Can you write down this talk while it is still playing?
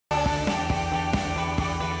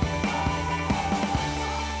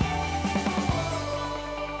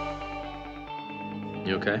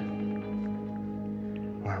You okay?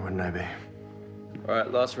 Why wouldn't I be? All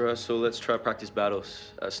right, last rehearsal. Let's try practice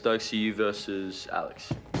battles. Stokes, you versus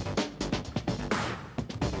Alex.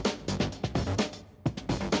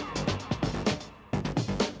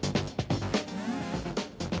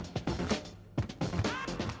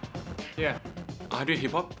 Yeah, I do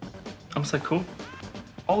hip-hop. I'm so cool.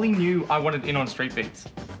 Ollie knew I wanted in on Street Beatz.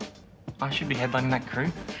 I should be headlining that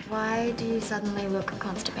crew. Why do you suddenly look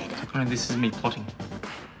constipated? Oh, this is me plotting.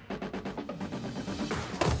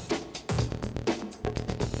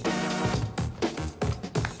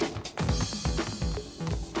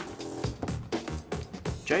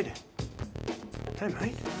 Jaden. Hey,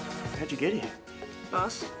 mate. How'd you get here?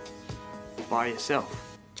 Bus. By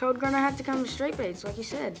yourself? Told Gunnar I had to come to Street Beatz, like you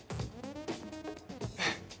said.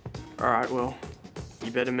 All right, well,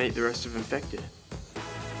 you better meet the rest of Infected.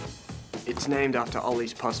 It's named after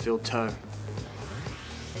Ollie's pus-filled toe.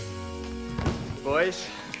 Boys,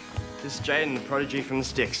 this is Jaden, the prodigy from the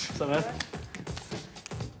sticks. What's up, man?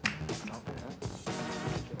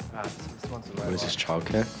 What is this,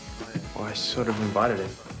 childcare? Well, I sort of invited him.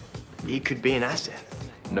 He could be an asset.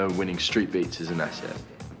 No, winning Street Beatz is an asset.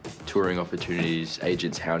 Touring opportunities,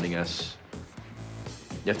 agents hounding us.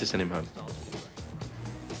 You have to send him home.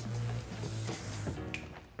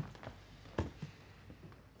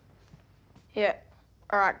 Yeah.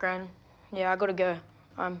 All right, Gran. Yeah, I gotta go.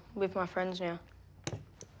 I'm with my friends now.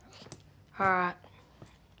 All right.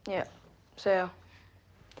 Yeah. See ya.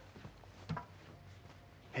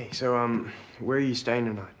 Hey, so, where are you staying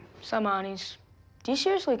tonight? Some Arnie's. Do you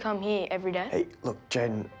seriously come here every day? Hey, look,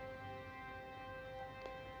 Jaden.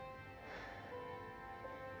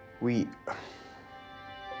 We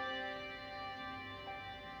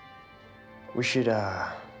should,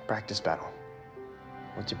 practice battle.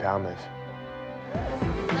 What's your power move?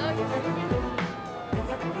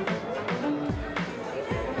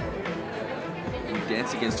 You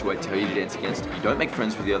dance against who I tell you to dance against. You don't make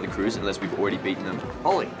friends with the other crews unless we've already beaten them.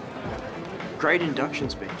 Ollie, great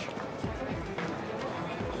induction speech.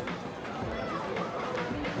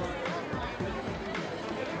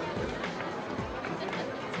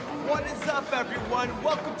 What is up, everyone?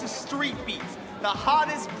 Welcome to Street Beatz, the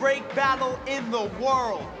hottest break battle in the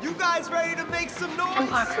world. You guys ready to make some noise?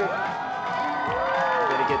 Better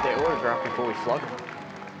get their autograph before we flog them.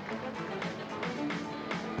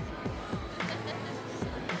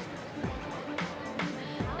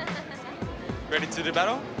 Ready to do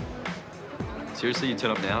battle? Seriously, you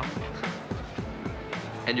turn up now?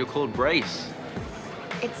 And you're called Brace.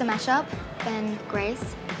 It's a mashup, then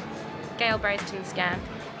Grace. Gail Brayston scan.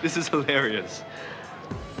 This is hilarious.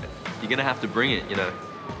 You're gonna have to bring it, you know.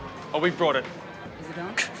 Oh, we brought it. Is it on?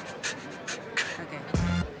 Okay.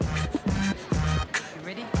 You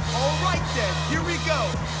ready? All right, then. Here we go.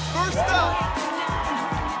 First up.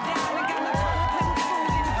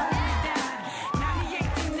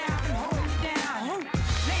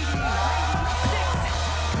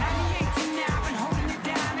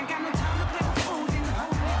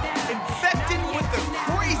 Infected with the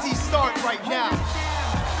crazy start right now.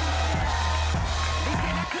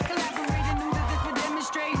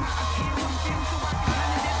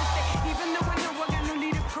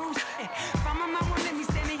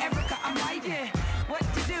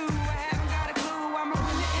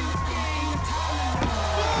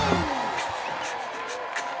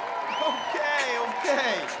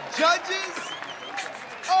 Okay. Judges?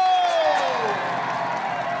 Oh!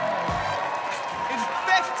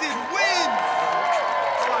 Infected wins!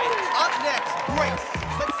 All right, up next, Grace.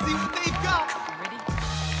 Let's see what they've got. Ready?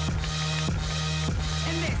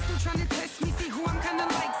 And they're still trying to test me, see who I'm kinda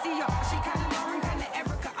like. See ya, she kinda Lauren, kinda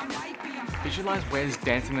Erica, I might be. Visualize Wes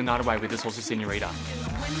dancing the night away with this horse senorita. Uh-oh.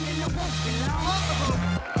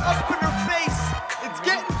 Up in her face. It's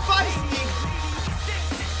getting feisty.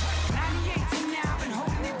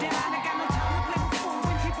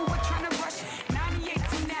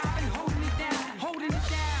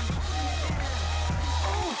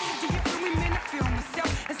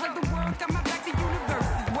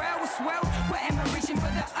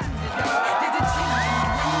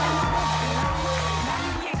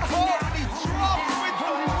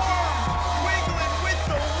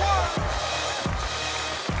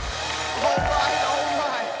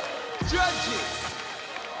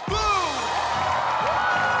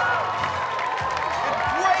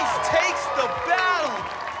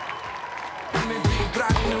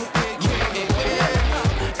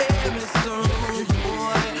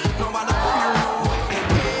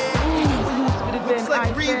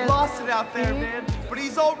 Out there, man. But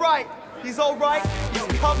he's all right. He's all right. He's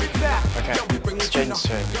coming back. Okay, it's Jaden's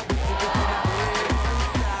turn.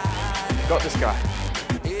 Got this guy.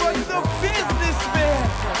 from the businessman,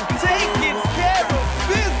 taking care of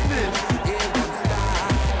business.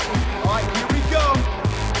 All right, here we go.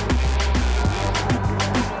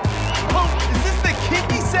 Oh, is this the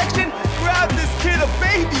kiddie section? Grab this kid a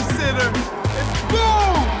babysitter, and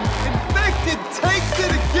boom! Infected takes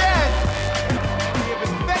it again. We have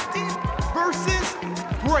Infected versus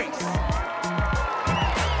Grace.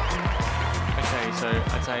 Okay, so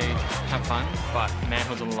I'd say have fun, but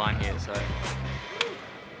manhood's on the line here, so.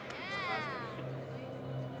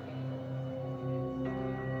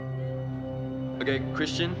 Okay,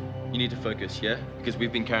 Christian, you need to focus, yeah? Because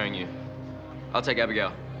we've been carrying you. I'll take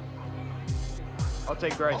Abigail. I'll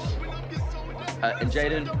take Grace. And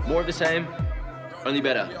Jaden, more of the same, only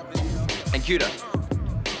better. And cuter.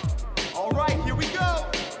 All right, here we go. Are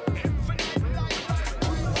you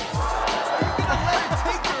gonna let her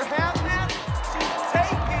take your hat, man? She's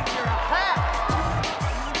taking your hat.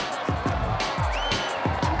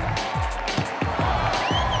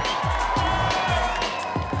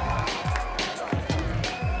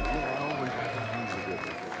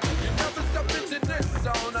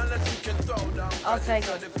 I'll take it.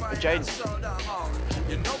 Jaden.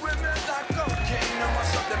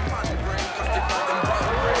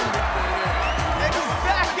 And he's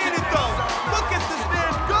back in it, though. Look at this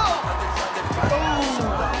man go. Oh,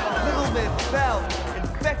 little man fell.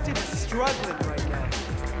 Infected is struggling right now.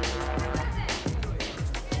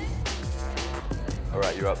 All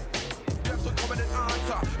right, you're up.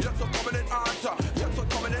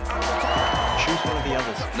 Choose one of the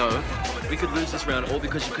others. No, we could lose this round all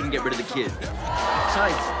because you couldn't get rid of the kid.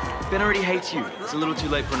 Besides, Ben already hates you. It's a little too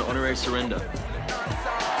late for an honorary surrender.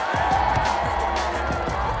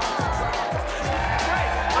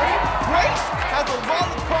 Grace has a lot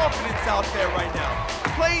of confidence out there right now.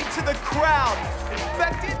 Playing to the crowd.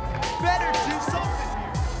 Infected, better do something here.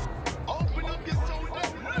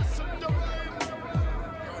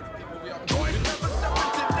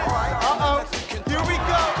 Uh-oh, here we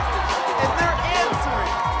go. And they're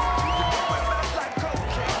answering.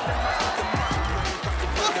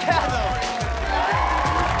 Look at them.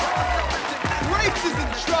 Grace is in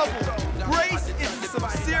trouble. Grace is in some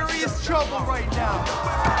serious trouble right now.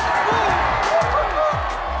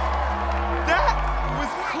 That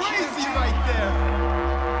was crazy right there.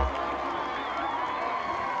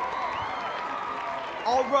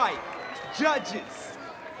 All right, judges.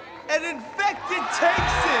 And Infected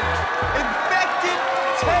takes it. Infected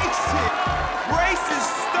takes it. Grace is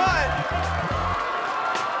stunned.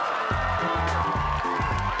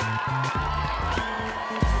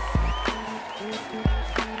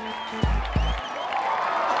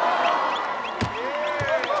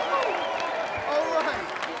 All right.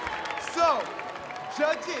 So,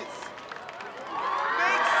 judges,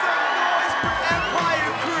 make some noise for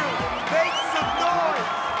Empire Crew. Make some noise.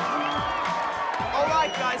 All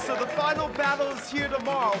right, guys, so the final battle is here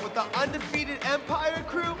tomorrow with the undefeated Empire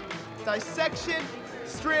Crew, Dissection,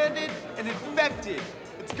 Stranded, and Infected.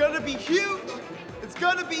 It's gonna be huge. It's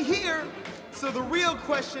gonna be here. So the real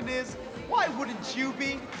question is, why wouldn't you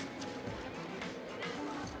be?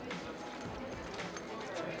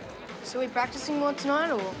 So we practicing more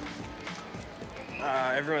tonight, or?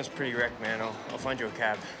 Everyone's pretty wrecked, man. I'll find you a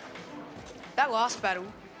cab. That last battle,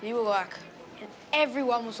 you were like, and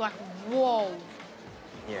everyone was like, whoa.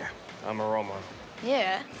 Yeah, I'm a role model.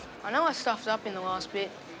 Yeah, I know I stuffed up in the last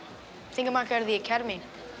bit. Think I might go to the academy,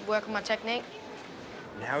 work on my technique.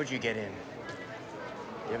 And how would you get in?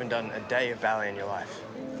 You haven't done a day of ballet in your life.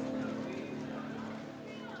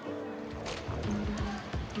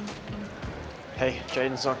 Hey,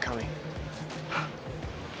 Jaden's not coming.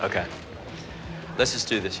 Okay. Let's just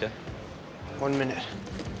do this, yeah? 1 minute.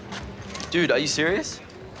 Dude, are you serious?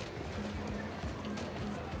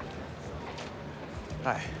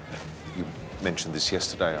 Hi. You mentioned this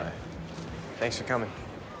yesterday. Thanks for coming.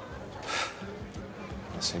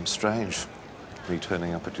 It seems strange, me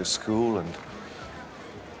turning up at your school and...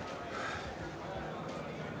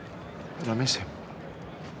 But I miss him.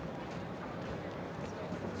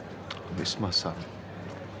 I miss my son.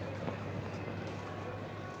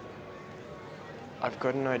 I've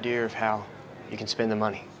got an idea of how you can spend the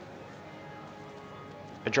money.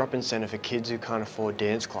 A drop-in center for kids who can't afford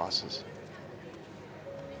dance classes.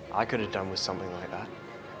 I could have done with something like that.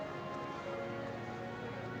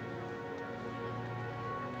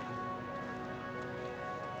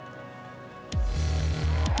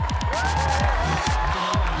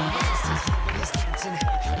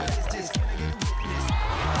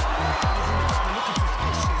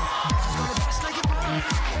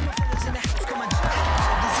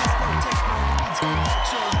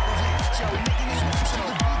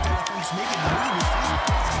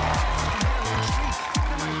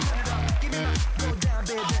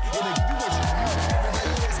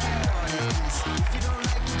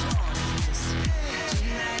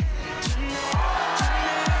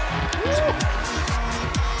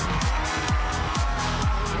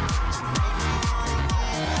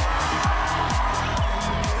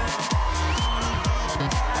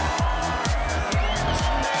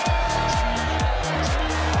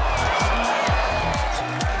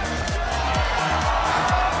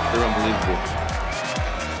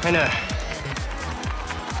 I know.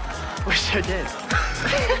 We're so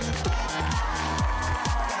dead.